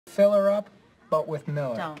fill her up, but with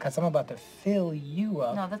Miller. Don't. Because I'm about to fill you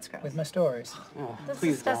up. No, that's gross. With my stories. Oh, That's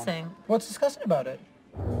please disgusting. don't. What's disgusting about it?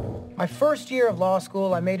 My first year of law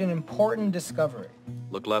school, I made an important discovery.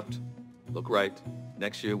 Look left, look right.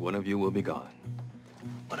 Next year, one of you will be gone.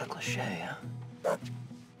 What a cliche, huh?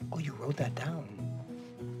 Oh, you wrote that down.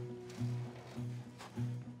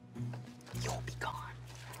 You'll be gone.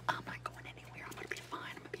 I'm not going anywhere. I'm gonna be fine.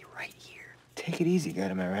 I'm gonna be right here. Take it easy,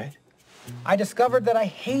 good, am I right? I discovered that I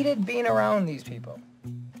hated being around these people.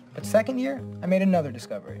 But second year, I made another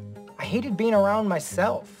discovery. I hated being around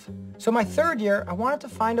myself. So my third year, I wanted to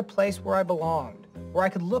find a place where I belonged, where I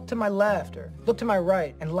could look to my left or look to my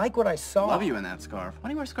right and like what I saw. Love you in that scarf. Why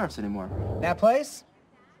do you wear scarves anymore? That place?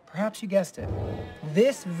 Perhaps you guessed it.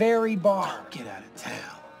 This very bar. Get out of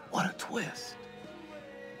town. What a twist.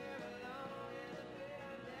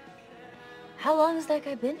 How long has that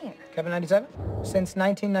guy been here? Kevin 97? Since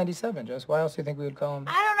 1997, Jess. Why else do you think we would call him?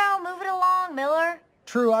 I don't know. Move it along, Miller.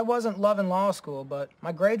 True, I wasn't loving law school, but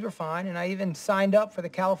my grades were fine, and I even signed up for the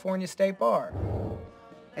California State Bar.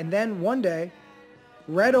 And then one day,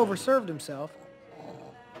 Red overserved himself,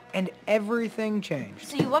 and everything changed.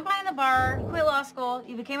 So you went by in the bar, you quit law school,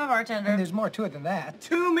 you became a bartender. And there's more to it than that.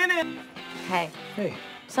 2 minutes. Hey, Hey,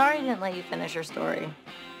 sorry I didn't let you finish your story.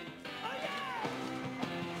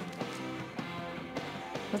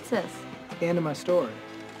 What's this? the end of my story.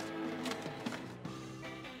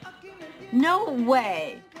 No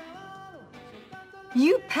way.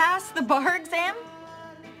 You passed the bar exam?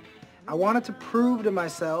 I wanted to prove to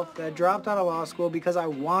myself that I dropped out of law school because I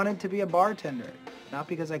wanted to be a bartender, not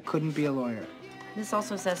because I couldn't be a lawyer. This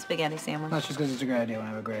also says spaghetti sandwich. That's just because it's a great idea. When I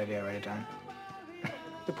have a great idea, I write it down.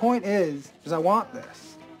 The point is I want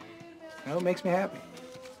this. You know, it makes me happy.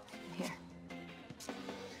 Here.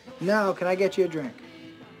 Now, can I get you a drink?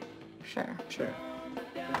 Sure. Sure.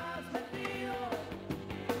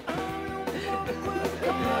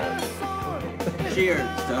 Cheers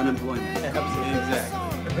to unemployment. Absolutely.